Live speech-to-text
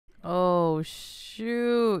Oh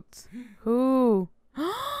shoot. Who?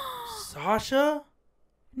 Sasha?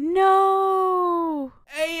 No.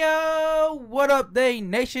 Hey yo, what up, Day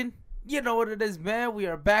Nation? You know what it is, man. We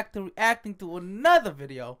are back to reacting to another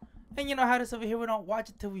video. And you know how this over here, we don't watch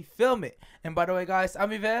it till we film it. And by the way, guys,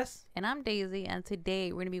 I'm Yves. And I'm Daisy, and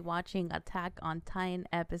today we're going to be watching Attack on Titan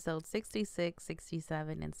episodes 66,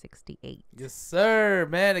 67, and 68. Yes, sir,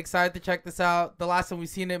 man. Excited to check this out. The last time we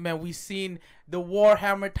seen it, man, we seen the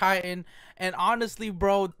Warhammer Titan. And honestly,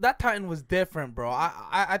 bro, that Titan was different, bro.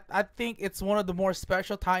 I think it's one of the more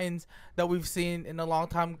special Titans that we've seen in a long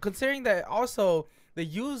time. Considering that also the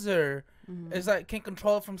user is like can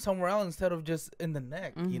control it from somewhere else instead of just in the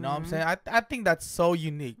neck. You know what I'm saying? I think that's so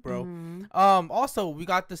unique, bro. Also we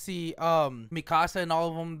got to see Mikasa and all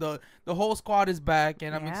of them. The whole squad is back,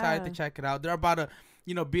 and I'm excited to check it out. They're about to,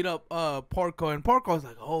 you know, beat up Porco, and Porco's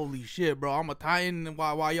like, holy shit, bro, I'm a Titan, and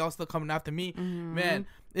why y'all still coming after me? Man,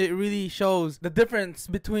 it really shows the difference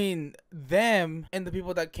between them and the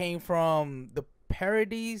people that came from the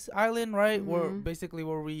Paradise Island, right? Where basically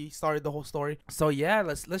where we started the whole story. So yeah,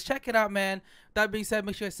 let's check it out, man. That being said,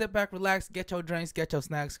 make sure you sit back, relax, get your drinks, get your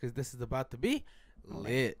snacks, because this is about to be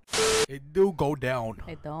lit. It do go down.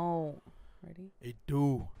 It don't. Ready? It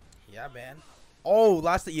do. Yeah, man. Oh,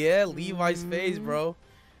 Levi's face, bro.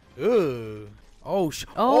 Ugh. Oh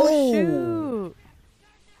shoot.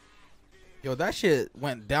 Yo, that shit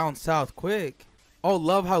went down south quick. Oh,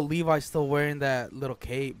 love how Levi's still wearing that little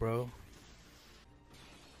cape, bro.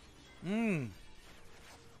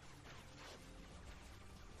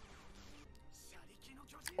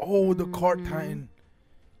 Oh, the cart Titan.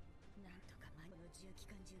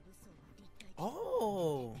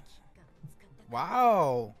 Oh.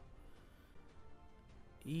 Wow.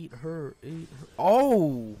 Eat her.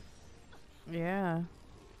 Oh. Yeah.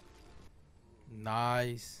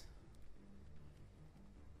 Nice.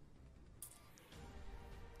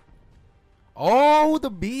 Oh, the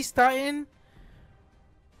Beast Titan.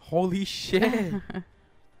 Holy shit.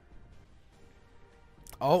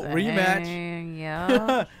 Oh, Dang, rematch.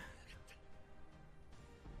 Yeah.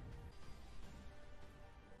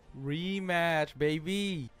 Rematch,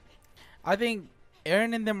 baby. I think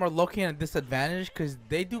Eren and them are looking at a disadvantage because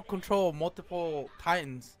they do control multiple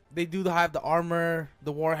Titans. They do have the armor,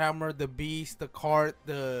 the Warhammer, the Beast, the cart,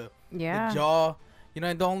 the jaw. You know,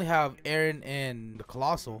 and they only have Eren and the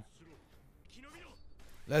Colossal.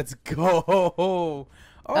 Let's go.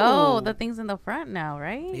 Oh, the thing's in the front now,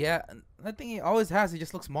 right? Yeah, I think it always has. It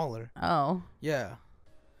just looks smaller. Oh. Yeah.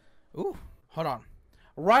 Ooh, hold on.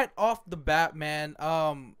 Right off the bat, man,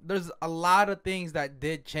 there's a lot of things that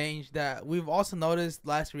did change that we've also noticed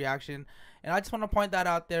last reaction, and I just want to point that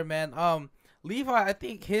out there, man. Levi, I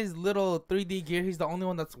think his little 3D gear, he's the only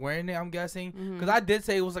one that's wearing it, I'm guessing, because I did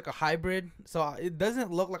say it was like a hybrid, so it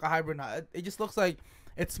doesn't look like a hybrid now. It just looks like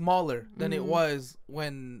it's smaller than it was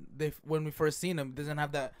when we first seen him. It doesn't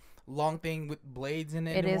have that long thing with blades in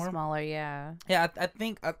it anymore. It is smaller, yeah. Yeah, I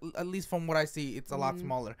think at least from what I see, it's a lot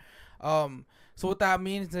smaller. So what that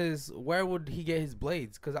means is, where would he get his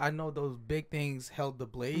blades? Because I know those big things held the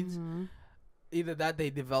blades. Either that they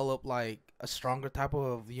develop like a stronger type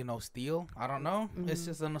of, you know, steel. I don't know. It's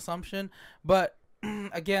just an assumption. But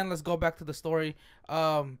again, let's go back to the story.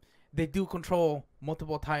 They do control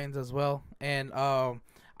multiple Titans as well, and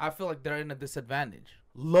I feel like they're in a disadvantage,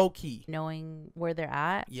 low key. Knowing where they're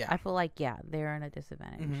at, I feel like they're in a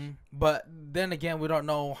disadvantage. But then again, we don't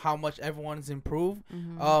know how much everyone's improved.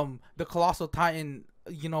 The Colossal Titan,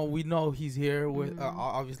 you know, we know he's here with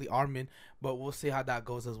obviously Armin, but we'll see how that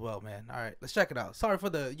goes as well, man. All right, let's check it out. Sorry for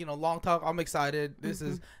the, you know, long talk. I'm excited. This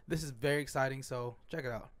is very exciting. So check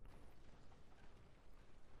it out.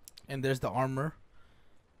 And there's the armor.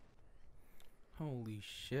 Holy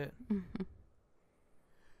shit.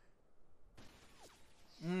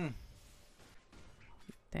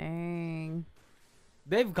 Dang.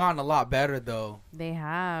 They've gotten a lot better though. They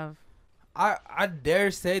have. I dare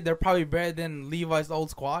say they're probably better than Levi's old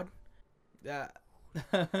squad. Yeah.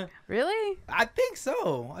 Really? I think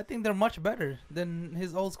so. I think they're much better than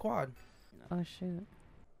his old squad. Oh shoot.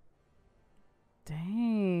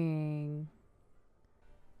 Dang.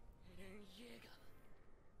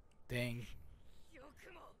 Dang.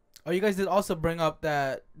 Oh, you guys did also bring up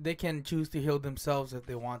that they can choose to heal themselves if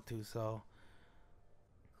they want to, so.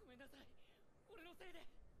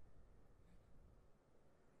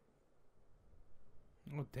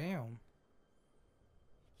 Oh, damn.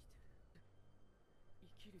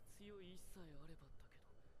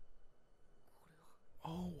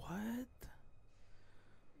 Oh, what?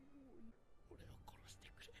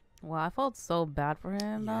 Well, I felt so bad for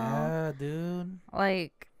him, though. Yeah, dude.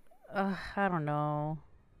 Like, I don't know.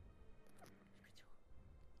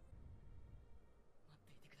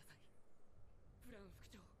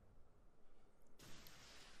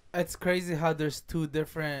 It's crazy how there's two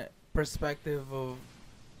different perspective of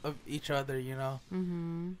each other, you know.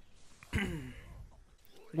 Mm-hmm.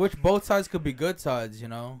 Which both sides could be good sides, you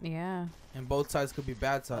know, Yeah. and both sides could be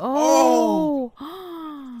bad sides. Oh.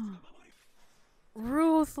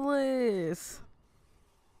 Ruthless.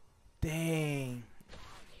 Dang.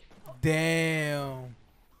 Damn.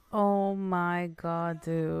 Oh my god,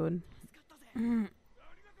 dude.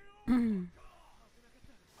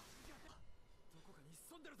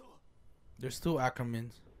 There's two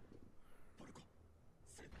Ackermans.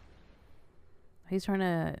 He's trying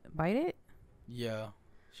to bite it? Yeah.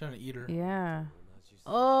 He's trying to eat her. Yeah.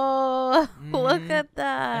 Oh, look Mhm. at I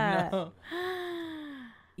that. know.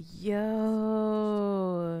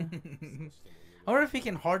 Yo. I wonder if he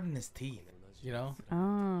can harden his teeth, you know?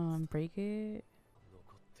 Break it.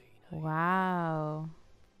 Wow.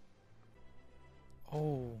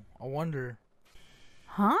 Oh, I wonder.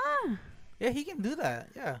 Huh? Yeah, he can do that.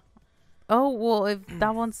 Yeah. Oh, well, if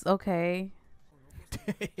that one's okay.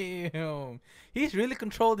 Damn. He's really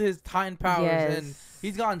controlled his Titan powers and Yes.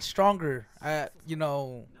 he's gotten stronger at, you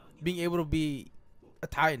know, being able to be a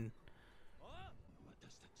Titan.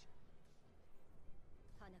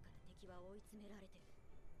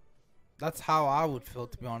 That's how I would feel,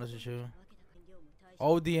 to be honest with you.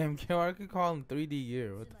 ODM gear. I could call him 3D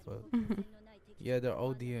gear. What the fuck? Yeah, they're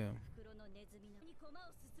ODM.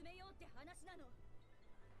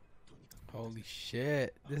 Holy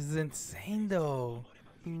shit. This is insane, though.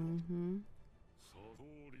 Mm-hmm.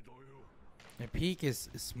 And Peak is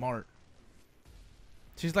smart.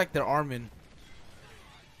 She's like their Armin.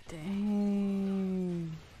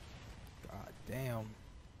 Dang. God damn.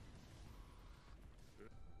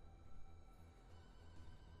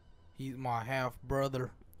 He's my half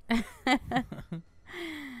brother.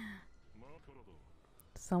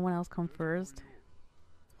 Someone else come first.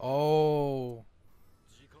 Oh.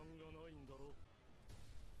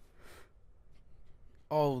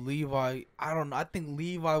 Oh, Levi. I don't know. I think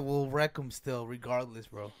Levi will wreck him still, regardless,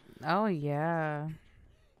 bro. Oh, yeah.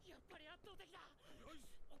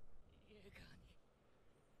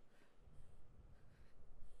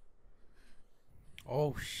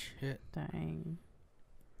 Oh, shit. Dang.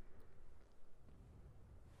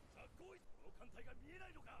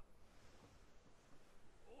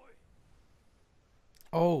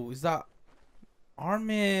 Oh, is that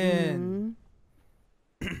Armin?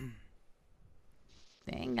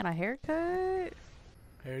 Dang, got a haircut?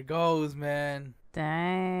 Here it goes, man.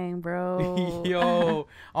 Dang, bro. Yo,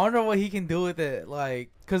 I wonder what he can do with it. Like,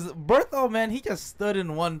 cause Bertho, man, he just stood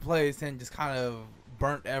in one place and just kind of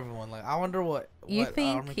burnt everyone. Like, I wonder what. You what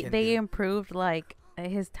Armin think can they do. improved, like,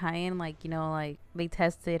 his tie-in? Like, you know, like, they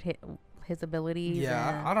tested his abilities?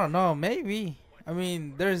 Yeah, and I don't know. Maybe. I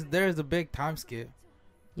mean, there's a big time skip.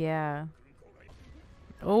 yeah.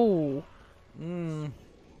 Oh. Mm.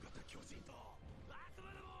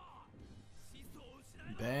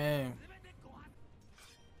 Damn.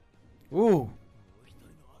 Ooh.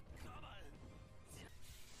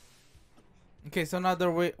 Okay, so now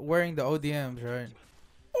they're wearing the ODMs, right?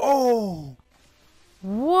 Oh.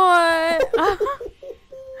 What?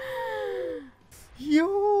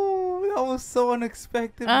 Yo, that was so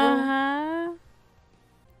unexpected, bro. Uh-huh.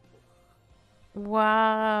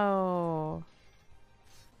 Wow.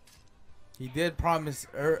 He did promise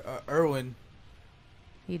Erwin.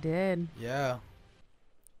 He did. Yeah.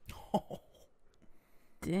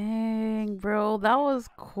 Dang, bro. That was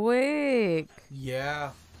quick.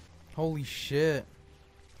 Yeah. Holy shit.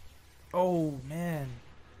 Oh, man.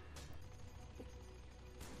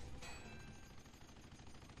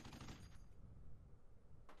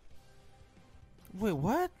 Wait,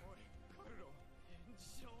 what?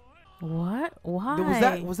 What?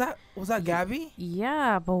 Why? Was that Gabby?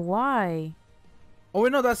 Yeah, but why? Oh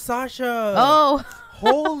wait, no, that's Sasha. Oh,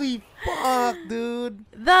 Holy fuck, dude.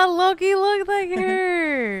 that Loki looked like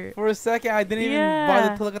her. For a second, I didn't even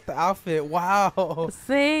bother to look at the outfit. Wow.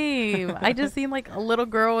 Same. I just seen like a little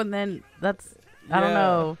girl and then that's, I don't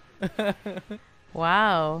know.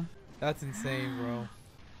 Wow. That's insane, bro.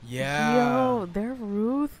 Yeah. Yo, they're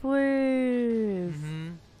ruthless.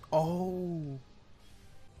 Oh.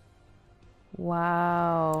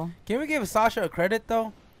 Wow. Can we give Sasha a credit,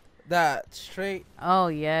 though? That straight Oh,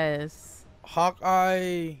 yes.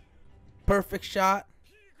 Hawkeye perfect shot.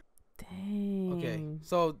 Dang. Okay,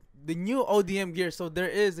 so the new ODM gear. So there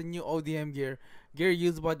is a new ODM gear. Gear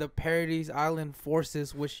used by the Paradise Island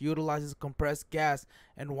forces, which utilizes compressed gas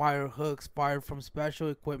and wire hooks fired from special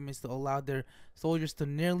equipment to allow their soldiers to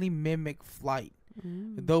nearly mimic flight.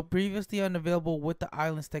 Mm. Though previously unavailable with the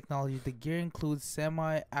island's technology, the gear includes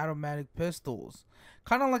semi-automatic pistols,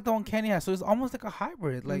 kind of like the one Kenny has. So it's almost like a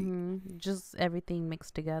hybrid, like Just everything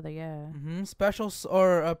mixed together, yeah.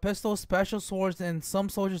 pistols, special swords, and some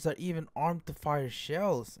soldiers are even armed to fire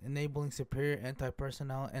shells, enabling superior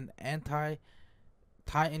anti-personnel and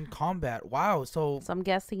anti-Titan combat. Wow. So So I'm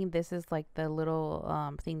guessing this is like the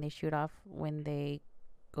little thing they shoot off when they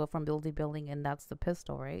go from building to building, and that's the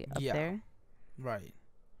pistol, right? Up yeah, there. right.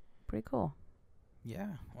 Pretty cool. Yeah.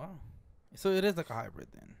 Wow. So it is like a hybrid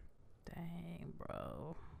then. Dang,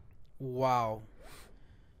 bro. Wow.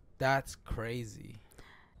 That's crazy.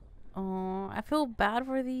 Oh, I feel bad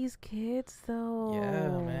for these kids though.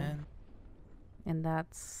 Yeah, man. And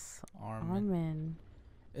that's Armin. Armin.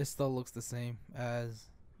 It still looks the same as.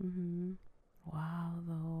 Wow,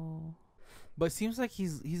 though. But it seems like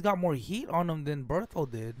he's got more heat on him than Bertho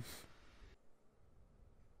did.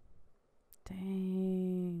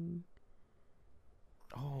 Dang.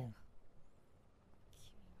 Oh.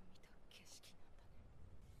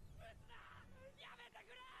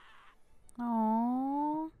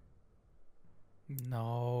 Oh.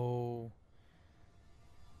 No.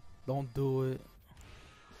 Don't do it.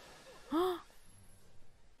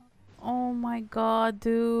 Oh my god,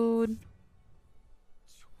 dude.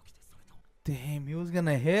 Damn, he was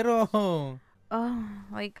gonna hit him. Oh,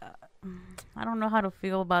 like I don't know how to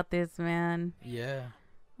feel about this, man. Yeah.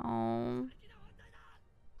 Oh.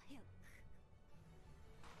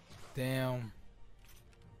 Damn.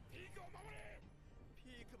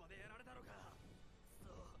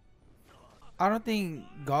 I don't think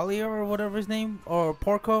Galia or whatever his name or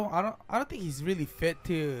Porco. I don't think he's really fit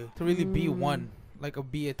to really be one, like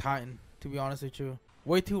be a Titan. To be honest with you,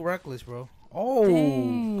 way too reckless, bro. Oh,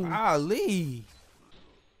 Dang. golly.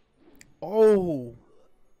 Oh.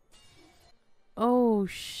 Oh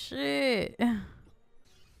shit.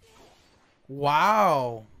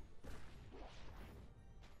 Wow.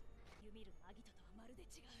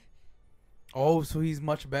 Oh, so he's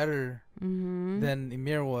much better than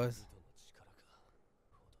Ymir was.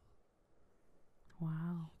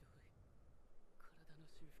 Wow.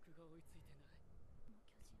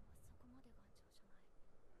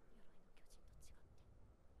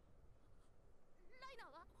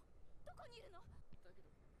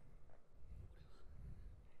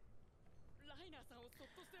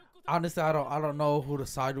 Honestly, I don't know who to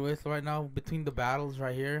side with right now between the battles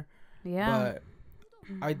right here. Yeah. But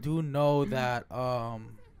I do know that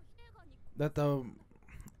that the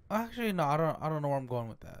actually no, I don't know where I'm going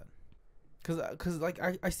with that. Cause like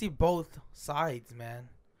I see both sides, man.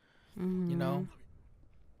 You know?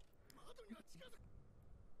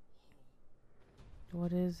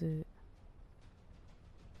 What is it?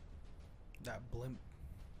 That blimp.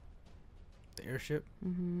 The airship.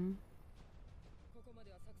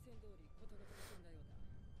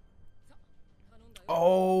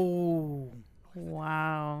 Oh.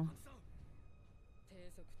 Wow.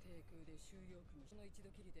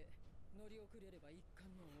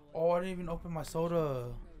 Oh, I didn't even open my soda.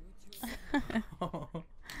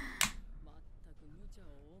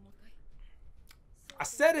 I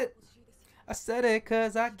said it. I said it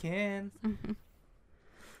cause I can.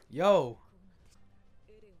 Yo.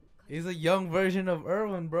 He's a young version of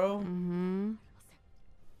Erwin, bro.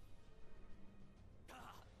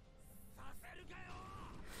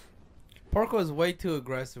 Porco is way too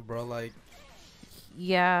aggressive, bro. Like,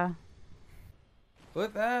 Yeah.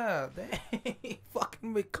 look at that. Dang.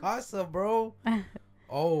 Fucking Mikasa, bro.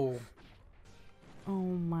 Oh. Oh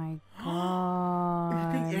my You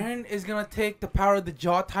god. think Eren is gonna take the power of the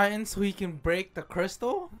Jaw Titan so he can break the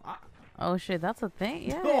crystal? Oh shit, that's a thing.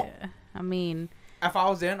 Yeah. No. I mean, If I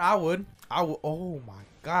was Eren, I would. Oh my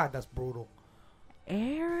god, that's brutal.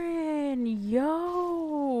 Eren,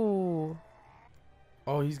 yo.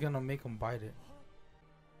 Oh, he's gonna make him bite it.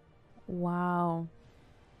 Wow.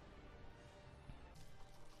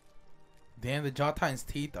 Damn, the Jaw Titan's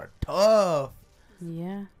teeth are tough.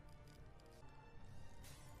 Yeah.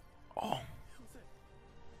 Oh.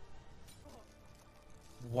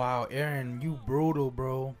 Wow, Eren, you brutal,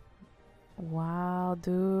 bro. Wow,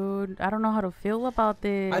 dude. I don't know how to feel about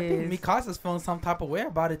this. I think Mikasa's feeling some type of way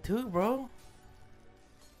about it too, bro.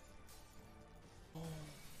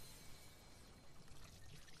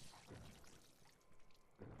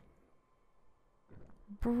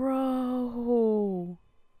 Bro.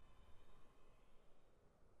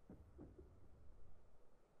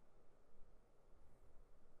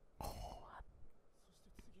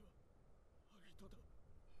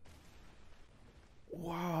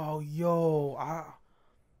 Wow,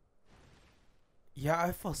 yeah,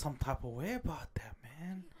 I felt some type of way about that,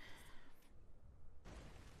 man.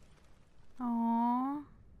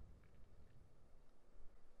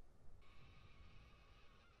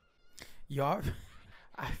 Yo,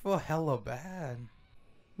 I feel hella bad.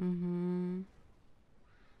 Mm-hmm.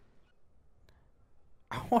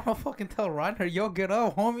 I want to fucking tell Reiner, yo, get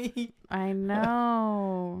up, homie. I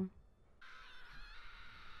know.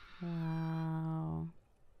 Wow.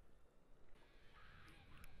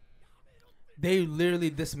 They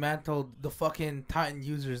literally dismantled the fucking Titan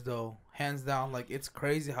users, though. Hands down. Like, it's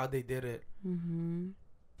crazy how they did it. Mm-hmm.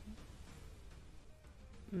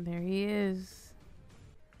 There he is.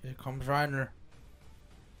 Here comes Reiner.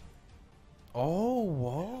 Oh,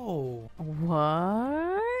 whoa.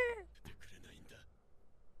 What?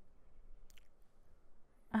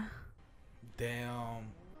 Damn.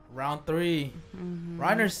 Round 3. Mm-hmm.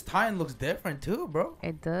 Reiner's Titan looks different, too, bro.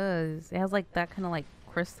 It does. It has like that kind of like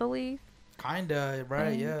crystal-y Kinda,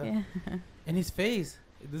 right? thing. Yeah. And his face.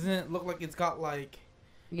 It doesn't look like it's got, like...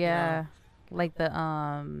 Yeah. You know, like the,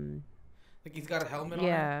 like he's got a helmet on it.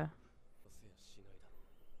 yeah.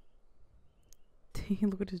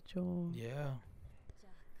 Look at his jaw. Yeah.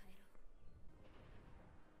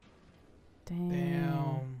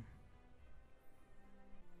 Damn.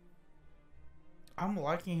 I'm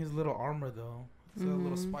liking his little armor though. It's got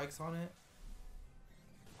little spikes on it.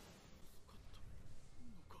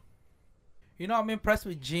 You know, I'm impressed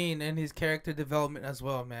with Gene and his character development as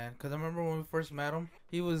well, man. Because I remember when we first met him,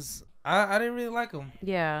 he was... I didn't really like him.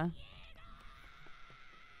 Yeah.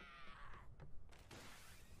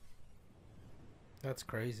 That's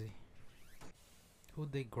crazy.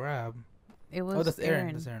 Who'd they grab? It was Oh, that's Eren.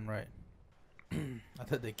 Eren. That's Eren, right. I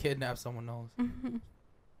thought they kidnapped someone else.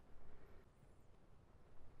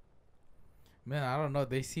 Man, I don't know.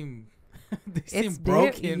 They seem... they seem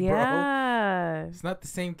broken, bro. Yeah. It's not the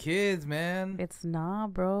same kids, man. It's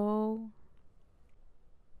not, bro.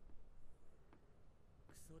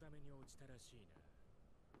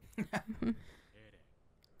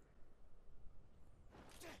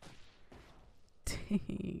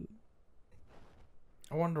 Dang.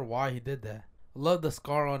 I wonder why he did that. Love the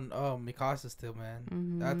scar on Mikasa still,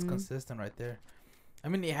 man. That's consistent right there. I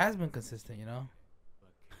mean, it has been consistent, you know.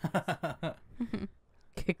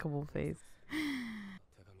 Kickable face.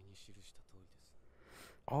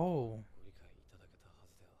 Oh.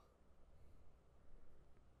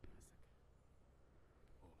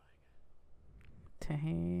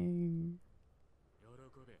 Dang.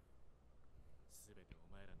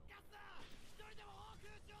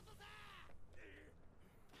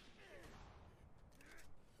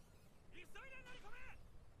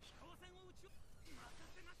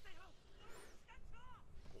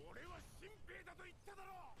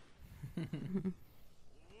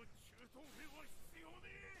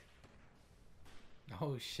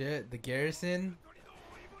 Oh shit, the garrison.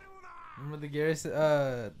 Remember the garrison?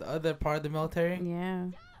 The other part of the military. Yeah.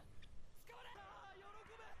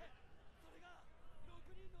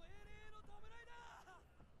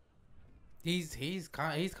 He's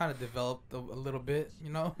kind of developed a little bit, you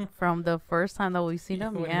know. From the first time that we seen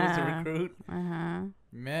him, When yeah. he was a recruit.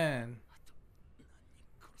 Man.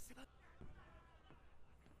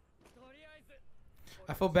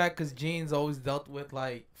 I feel bad because Gene's always dealt with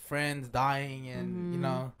like friends dying, and you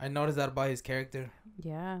know, I noticed that about his character.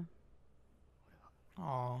 Yeah.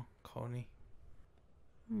 Oh, Coney.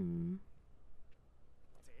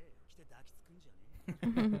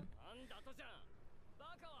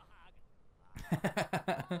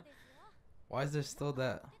 Why is there still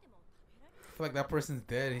that? I feel like that person's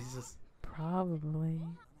dead. He's just... Probably.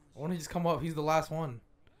 Why don't he just come up? He's the last one.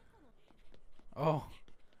 Oh.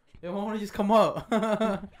 Yeah, why don't he just come up?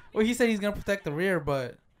 Well, he said he's going to protect the rear,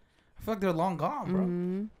 but I feel like they're long gone,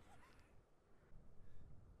 bro.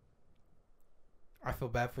 I feel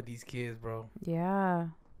bad for these kids, bro. Yeah.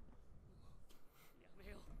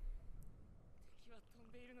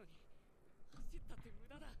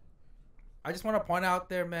 I just want to point out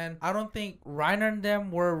there, man. I don't think Reiner and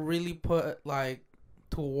them were really put like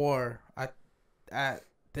to war at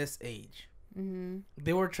this age.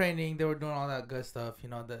 They were training, they were doing all that good stuff, you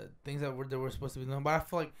know, the things that they were supposed to be doing. But I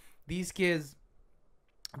feel like these kids,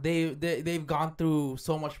 they've gone through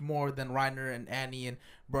so much more than Reiner and Annie and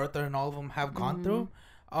Bertha and all of them have gone through.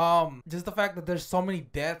 Just the fact that there's so many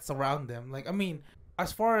deaths around them. Like, I mean,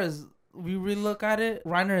 as far as we really look at it,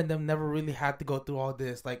 Reiner and them never really had to go through all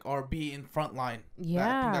this, like, or be in front line.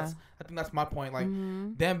 Yeah. I think that's my point. Like,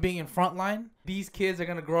 them being in front line, these kids are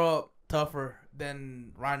gonna grow up tougher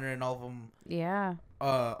than Reiner and all of them. Yeah.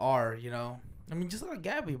 Are, you know. I mean, just like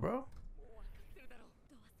Gabby, bro.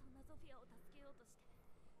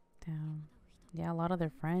 Damn. Yeah, a lot of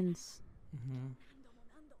their friends.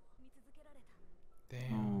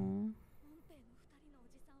 Damn. Aww.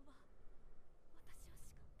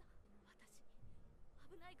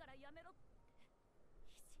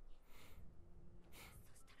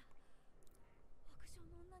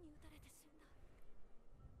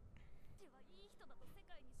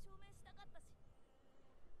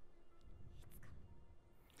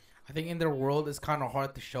 I think in their world it's kind of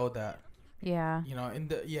hard to show that. Yeah. You know, in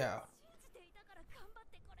the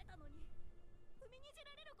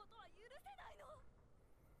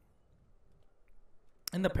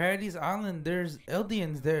in the Paradise Island, there's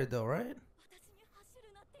Eldians there though, right?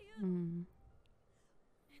 Mm.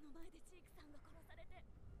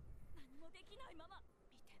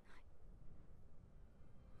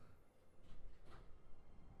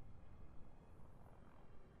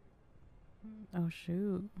 Oh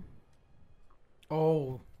shoot.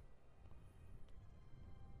 Oh.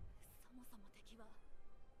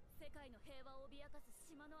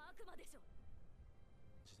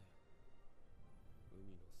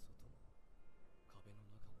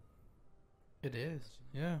 It is.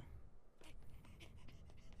 Yeah.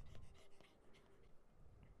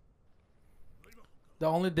 The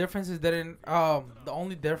only difference is that the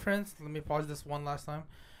only difference, let me pause this one last time.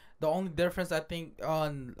 The only difference I think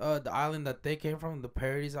on the island that they came from, the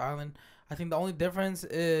Paradise Island, I think the only difference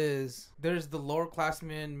is there's the lower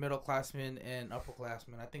classmen, middle classmen, and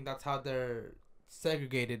upperclassmen. I think that's how they're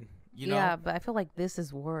segregated. You know? Yeah, but I feel like this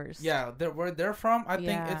is worse. Yeah, where they're from, I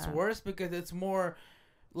think it's worse because it's more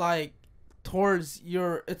like towards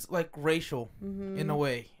it's like racial in a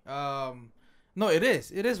way. No, it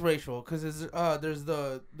is racial because there's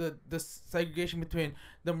the segregation between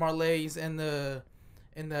the Marleys and the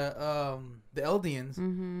Eldians,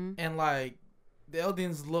 and like the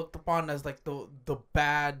Eldians looked upon as like the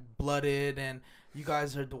bad blooded, and you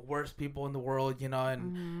guys are the worst people in the world, you know,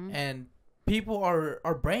 and people are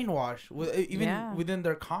brainwashed even within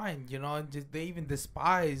their kind, you know, and they even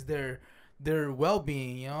despise their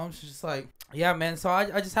well-being, you know. It's just like, yeah, man. So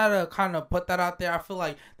I just had to kind of put that out there. I feel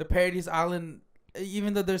like the Paradise Island,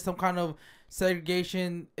 even though there's some kind of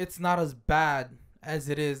segregation, it's not as bad as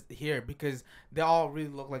it is here because they all really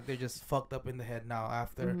look like they're just fucked up in the head now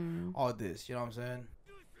after all this, you know what I'm saying?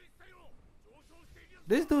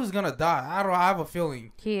 This dude's gonna die. I have a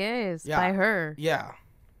feeling he is by her. Yeah,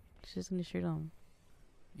 she's gonna shoot him.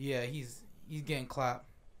 Yeah, he's getting clapped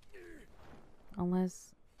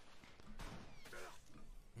unless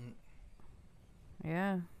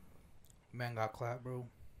yeah, man got clapped, bro.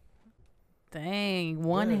 Dang,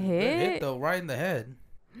 one hit? Good hit though, right in the head.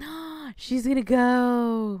 She's gonna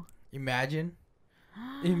go. Imagine,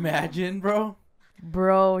 bro.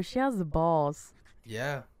 Bro, she has the balls.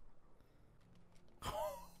 Yeah.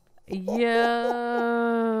 Yo.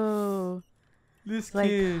 This kid.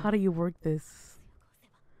 Like, how do you work this?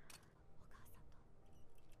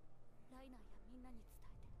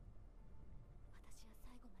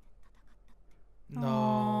 No.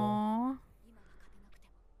 Aww.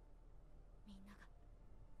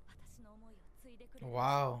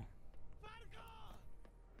 Wow.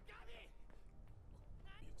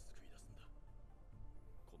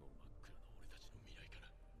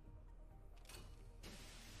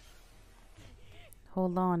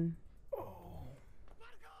 Hold on.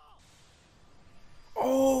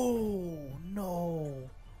 Oh no.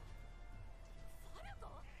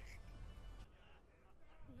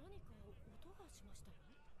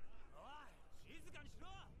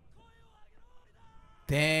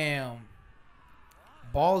 Damn.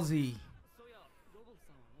 Ballsy.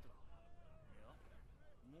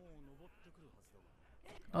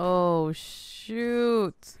 Oh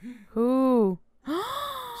shoot. Who?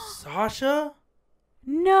 Sasha?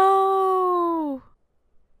 No.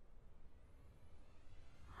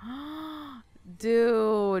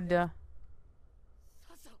 Dude.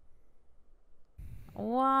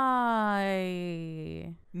 Why?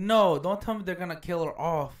 No, don't tell me they're gonna kill her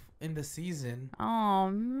off in the season. Oh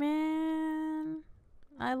man.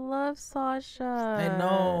 I love Sasha. I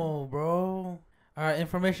know, bro. Alright,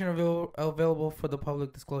 information available for the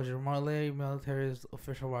public disclosure. Marley military's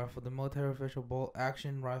official rifle. The military official bolt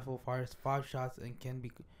action rifle fires 5 shots and can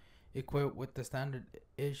be equipped with the standard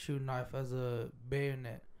issue knife as a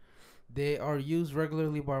bayonet. They are used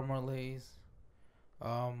regularly by Marley's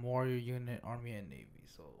warrior unit, army, and navy.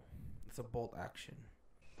 So it's a bolt action.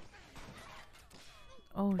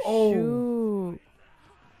 Oh shoot.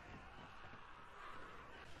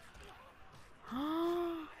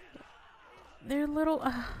 They're little.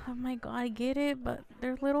 Oh my god, I get it, but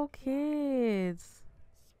they're little kids.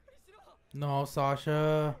 No,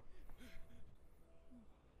 Sasha.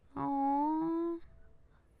 Aww.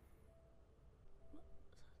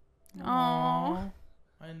 Aww.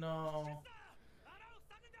 I know.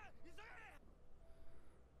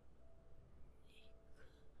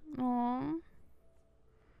 Aww.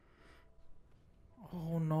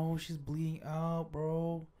 Oh no, she's bleeding out,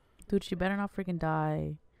 bro. Dude, she better not freaking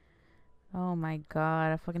die. Oh my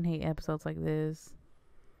god, I fucking hate episodes like this.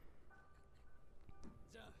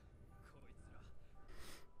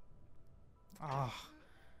 Ah,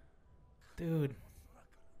 dude.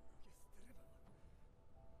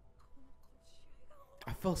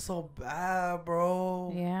 I feel so bad,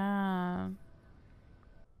 bro. Yeah.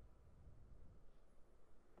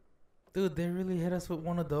 Dude, they really hit us with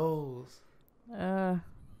one of those. Uh.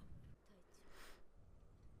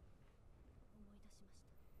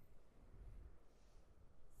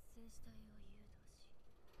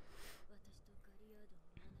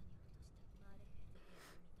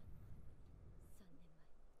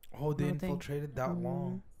 Oh, they Oh, they- infiltrated that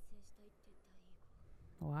long.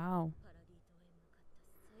 Wow.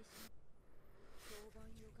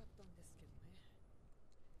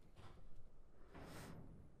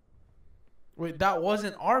 Wait, that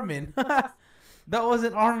wasn't Armin. That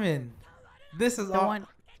wasn't Armin. This is The one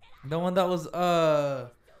the one that was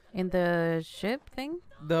in the ship thing?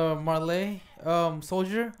 the Marley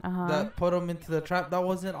soldier Uh-huh. that put him into the trap. That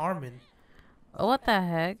wasn't Armin. Oh, what the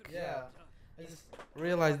heck? Yeah, I just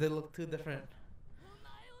realized they look too different.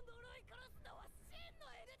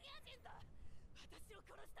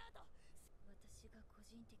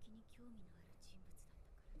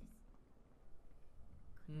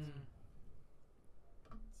 Hmm.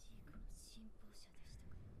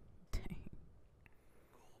 Dang.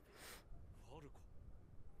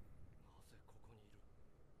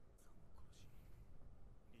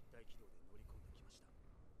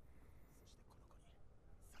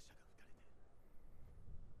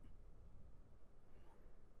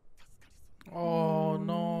 Oh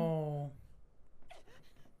no.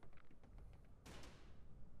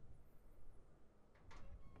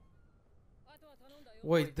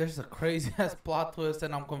 Wait, there's a crazy ass plot twist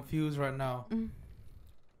and I'm confused right now. Mm.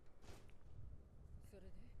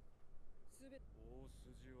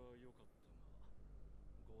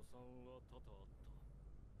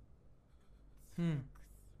 Hmm.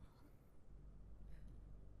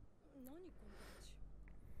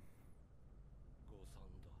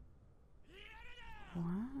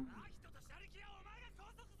 Wow.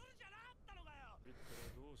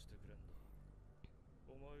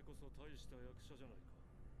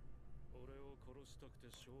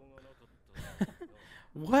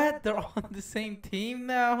 What? They're on the same team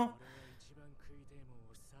now?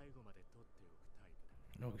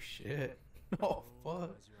 Oh shit. Oh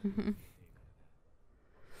fuck.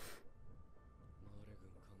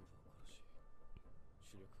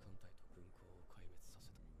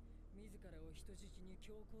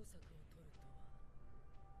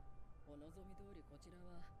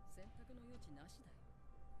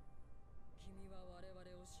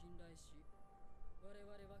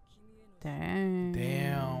 Dang.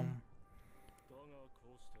 Damn.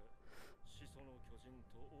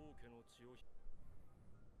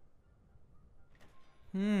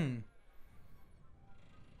 Hmm.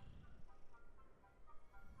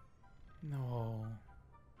 No.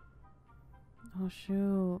 Oh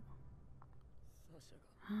shoot.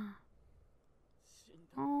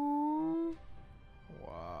 Oh.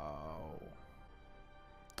 Wow.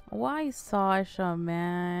 Why Sasha,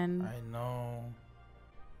 man? I know.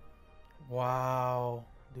 Wow,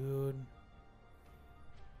 dude.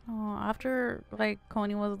 Oh, after like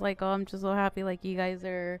Coney was like, "Oh, I'm just so happy like you guys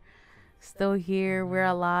are still here. We're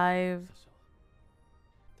alive."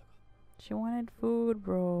 She wanted food,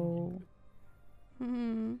 bro.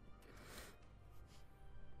 Hmm.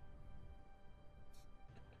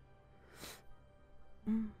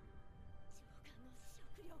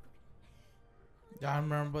 I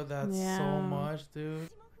remember that so Yeah. much, dude.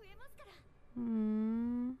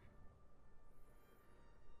 Hmm.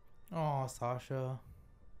 Oh, Sasha.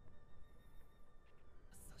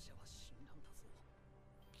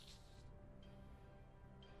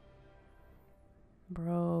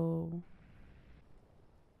 Bro.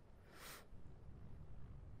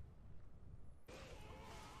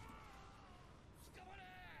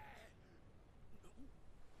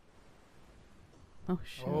 Oh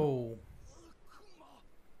shoot. Oh.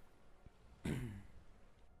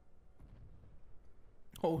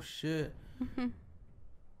 Oh shit.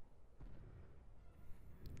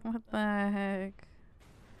 What the heck?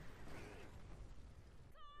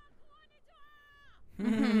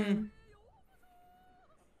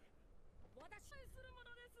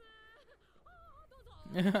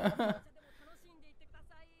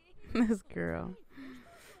 This girl.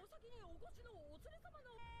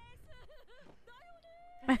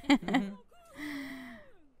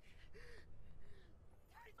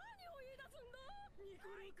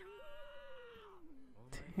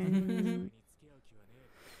 Dang.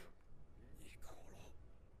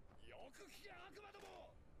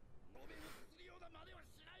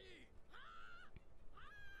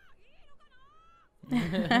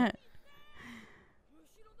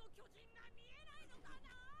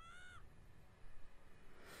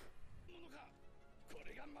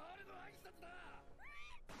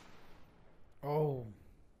 Oh.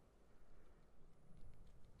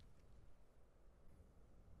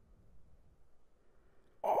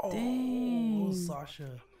 Oh, Dang.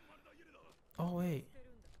 Sasha. Oh, wait.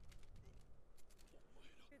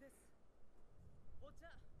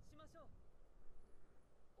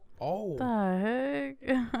 Oh. The heck?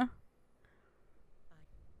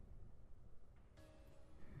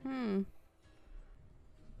 Hmm.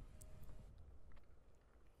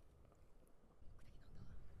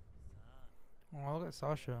 Oh, look at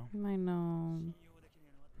Sasha. I know.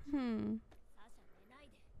 Hmm.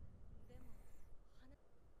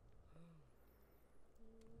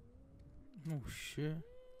 Oh, shit.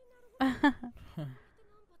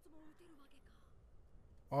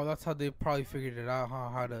 Oh, that's how they probably figured it out, huh?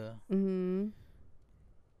 How to... Mm-hmm.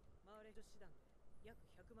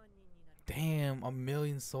 Damn,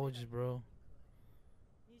 1,000,000 soldiers, bro.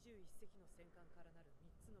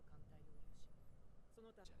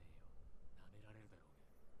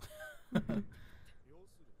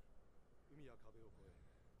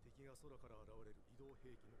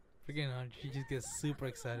 Freaking on, she just gets super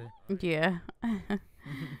excited. Yeah.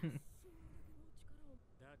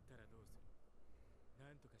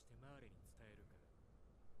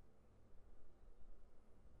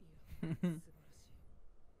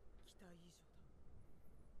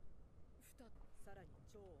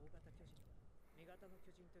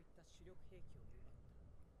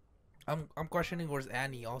 I'm questioning where's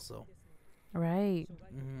Annie also. Right.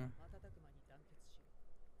 Mm-hmm.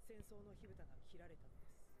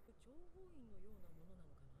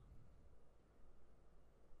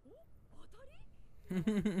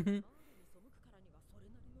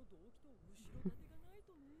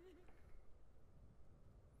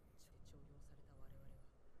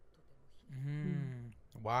 Mm.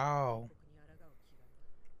 Wow.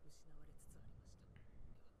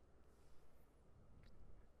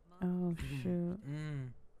 Oh shoot.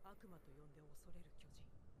 Mm.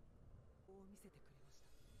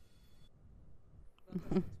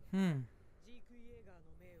 Hmm.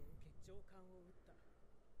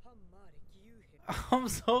 I'm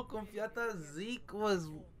so confused. I thought Zeke was.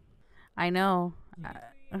 I know.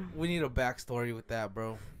 We need a backstory with that,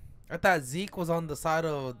 bro. I thought Zeke was on the side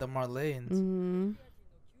of the Marleyans. Mm-hmm.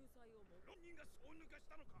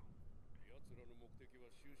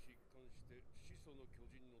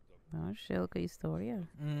 Oh shit, qué historia.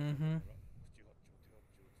 Mm-hmm.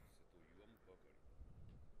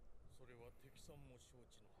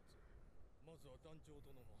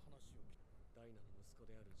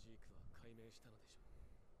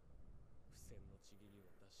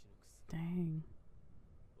 Dang.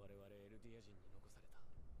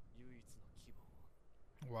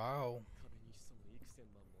 Wow.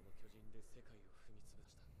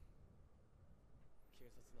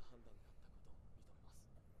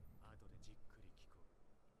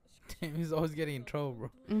 Damn, he's always getting in trouble, bro.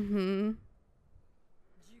 Mm-hmm.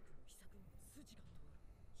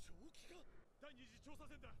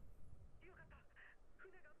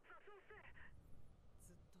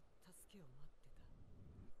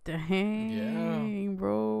 Dang,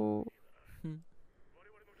 bro.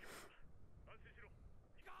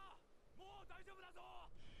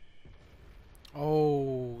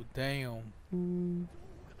 Oh, damn. Mm.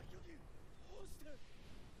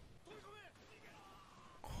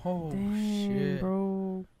 Oh, Dang, shit.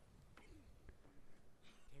 bro.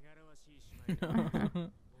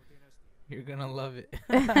 You're gonna love it.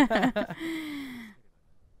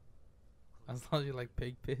 As long as you like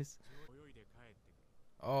pig piss.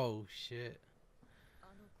 Oh, shit.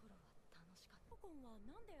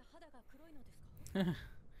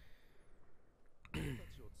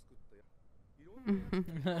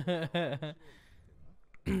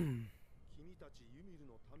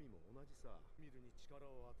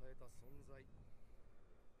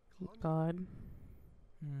 God.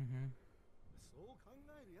 Mm-hmm.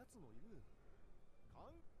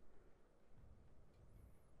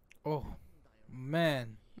 Oh,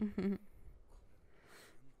 man.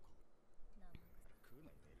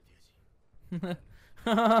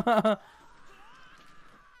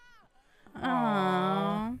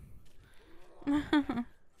 Aww.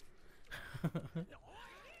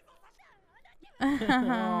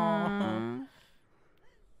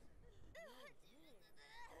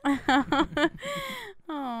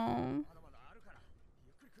 Oh.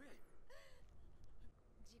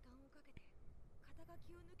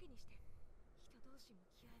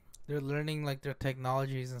 They're learning like their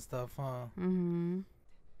technologies and stuff, huh? Mm-hmm.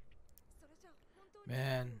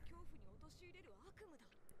 Man.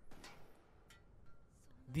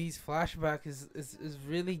 these flashbacks is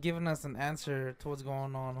really giving us an answer to what's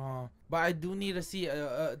going on, huh? But I do need to see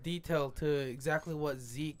a detail to exactly what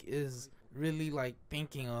Zeke is really like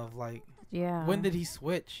thinking of. Like, Yeah. when did he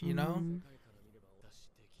switch? You know?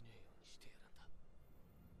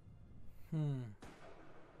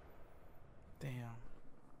 Damn.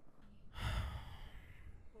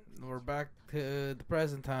 We're back to the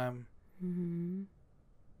present time.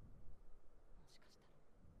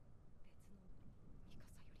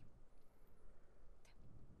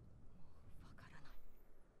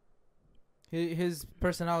 His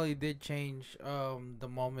personality did change the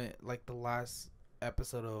moment, like the last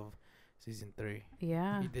episode of season 3.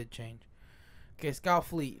 Yeah. He did change. Okay, Scout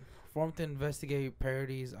Fleet formed to investigate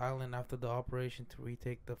Paradise Island after the operation to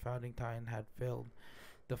retake the founding Titan had failed.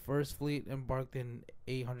 The first fleet embarked in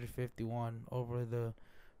 851. Over the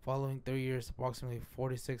following 3 years, approximately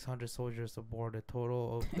 4,600 soldiers aboard a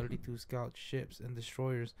total of 32 scout ships and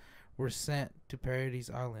destroyers were sent to Paradise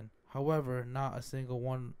Island. However, not a single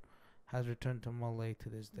one has returned to Malay to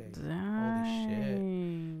this day. Dang.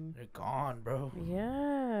 Holy shit. They're gone, bro.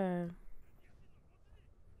 Yeah.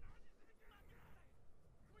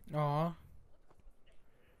 Aw.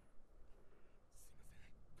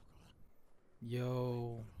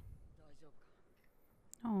 Yo.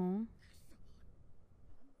 Oh.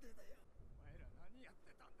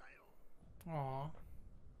 Aw.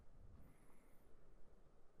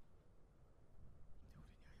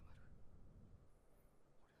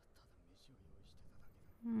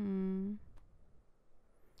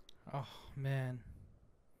 Oh, man.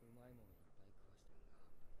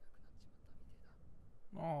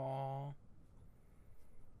 Aw. Wow.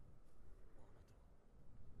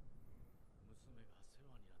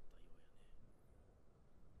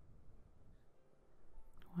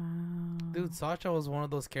 Dude, Sasha was one of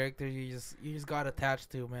those characters you just got attached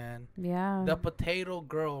to, man. Yeah. The potato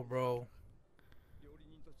girl, bro.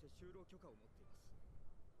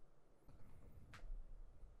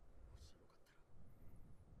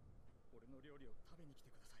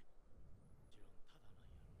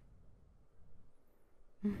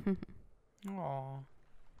 Aw.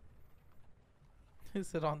 He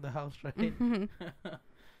sit on the house, right?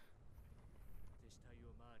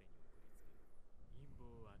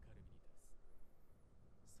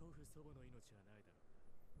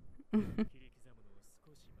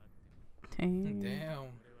 Damn.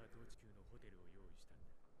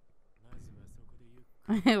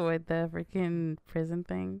 With the freaking prison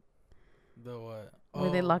thing. The what?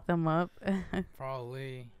 Where they lock them up.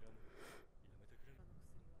 Probably.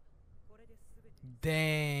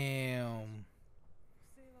 Damn.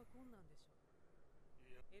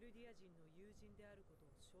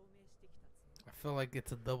 I feel like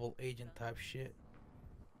it's a double agent type shit.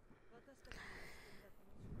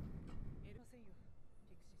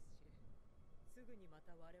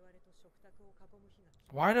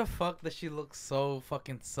 Why the fuck does she look so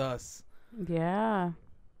fucking sus? Yeah.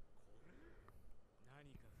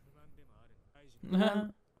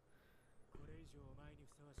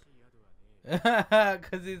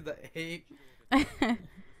 Cause he's the ape.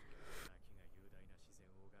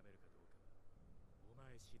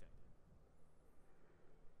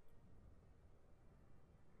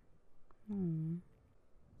 Damn.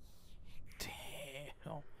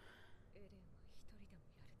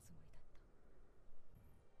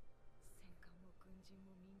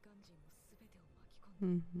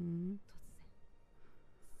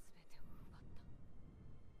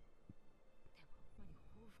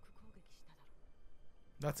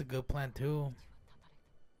 That's a good plan too.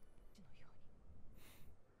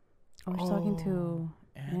 I was talking to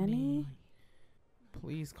Annie.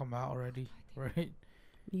 Please come out already, right?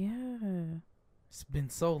 Yeah. It's been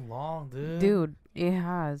so long, dude. Dude, it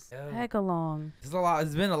has. Yeah. Heck long. It's a lot.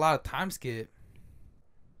 It's been a lot of time skip.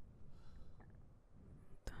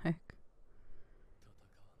 Heck.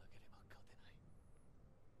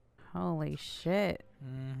 Holy shit.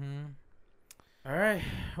 All right.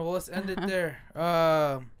 Well, let's end it there.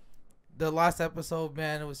 The last episode,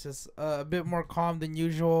 man, it was just a bit more calm than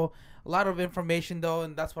usual. A lot of information though,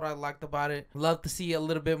 and that's what I liked about it. Love to see a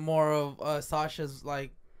little bit more of Sasha's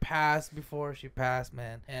like past before she passed,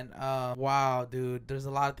 man. And wow, dude, there's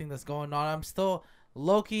a lot of things that's going on. I'm still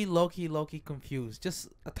low-key confused, just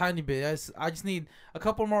a tiny bit. I just need a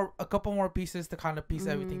couple more pieces to kind of piece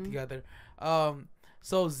everything together.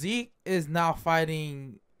 So Zeke is now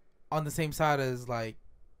fighting on the same side as like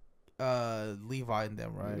Levi and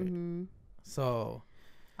them, right? So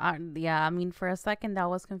yeah, I mean, for a second that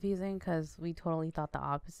was confusing because we totally thought the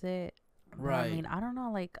opposite. Right. I mean, I don't know,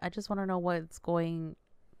 like I just want to know what's going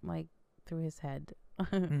like through his head.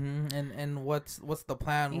 And what's the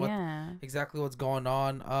plan? What Yeah. exactly what's going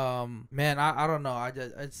on? Man, I don't know.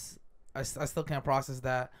 I still can't process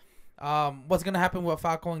that. What's gonna happen with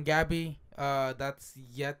Falco and Gabby? That's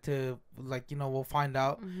yet to, like, we'll find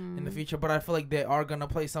out in the future. But I feel like they are gonna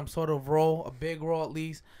play some sort of role, a big role at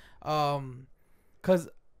least. Cause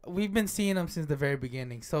we've been seeing them since the very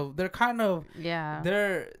beginning. So they're kind of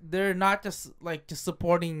they're not just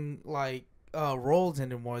supporting like roles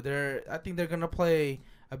anymore. I think they're gonna play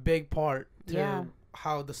a big part to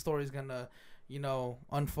how the story's gonna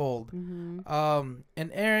unfold. And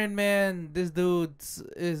Aaron, man, this dude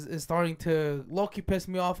is starting to low-key piss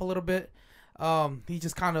me off a little bit. He's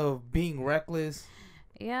just kind of being reckless.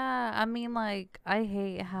 Yeah, I mean, like, I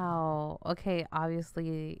hate how, okay,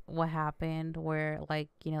 obviously what happened where, like,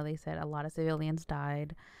 they said a lot of civilians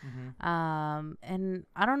died. And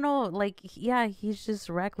I don't know, like, yeah, he's just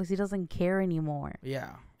reckless. He doesn't care anymore.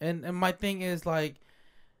 Yeah. And my thing is, like,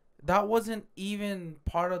 that wasn't even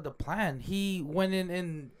part of the plan. He went in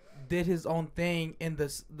and did his own thing, and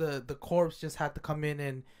the corpse just had to come in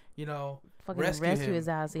and, fucking rescue him. his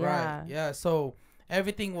ass. Yeah. Right. Yeah. So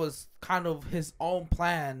everything was kind of his own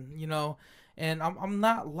plan, and I'm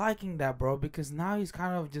not liking that, bro, because now he's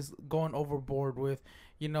kind of just going overboard with,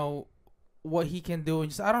 what he can do. And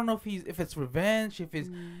just, I don't know if it's revenge, if it's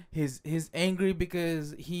his angry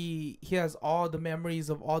because he has all the memories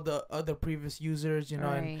of all the other previous users,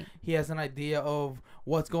 and he has an idea of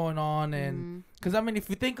what's going on. And because I mean, if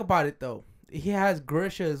you think about it though, he has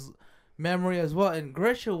Grisha's memory as well, and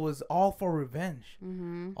Grisha was all for revenge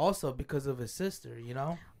also because of his sister.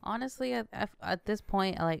 Honestly, at this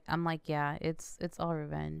point, like, I'm like, yeah, it's all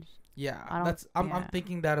revenge. I'm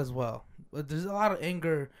thinking that as well. But there's a lot of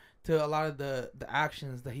anger to a lot of the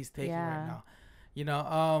actions that he's taking right now.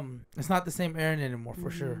 It's not the same Aaron anymore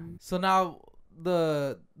for sure. So now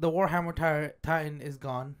the Warhammer Titan is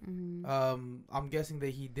gone. I'm guessing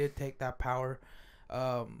that he did take that power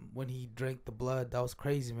when he drank the blood. That was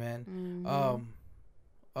crazy, man.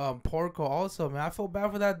 Porco also, man, I feel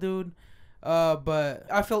bad for that dude. But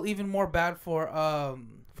I feel even more bad for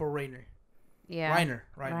Rainer. Yeah.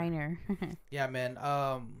 Reiner. Yeah, man.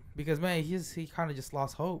 Because man, he kind of just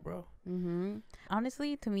lost hope, bro.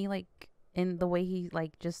 Honestly, to me, like, in the way he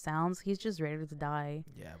like just sounds, he's just ready to die.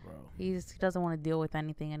 Yeah, bro. He doesn't want to deal with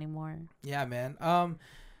anything anymore. Yeah, man.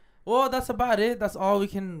 Well, that's about it. That's all we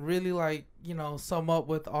can really sum up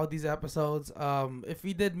with all these episodes. If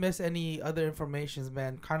we did miss any other informations,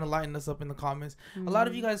 man, kind of lighten us up in the comments. A lot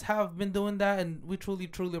of you guys have been doing that, and we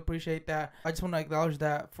truly appreciate that. I just want to acknowledge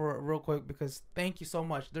that for real quick, because thank you so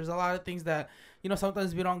much. There's a lot of things that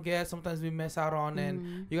sometimes we don't get, sometimes we miss out on,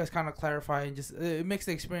 and you guys kind of clarify, and just it makes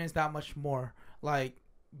the experience that much more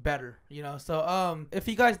better. So if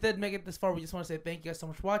you guys did make it this far, we just want to say thank you guys so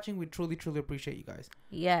much for watching. We truly appreciate you guys.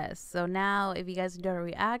 Yes, so now if you guys enjoyed our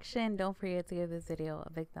reaction, don't forget to give this video a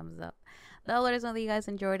big thumbs up. That'll let us know that you guys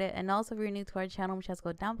enjoyed it. And also, if you're new to our channel, which has to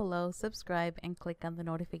go down below, subscribe and click on the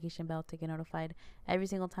notification bell to get notified every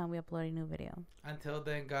single time we upload a new video. Until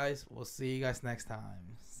then, guys, we'll see you guys next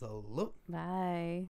time. Salute. Bye.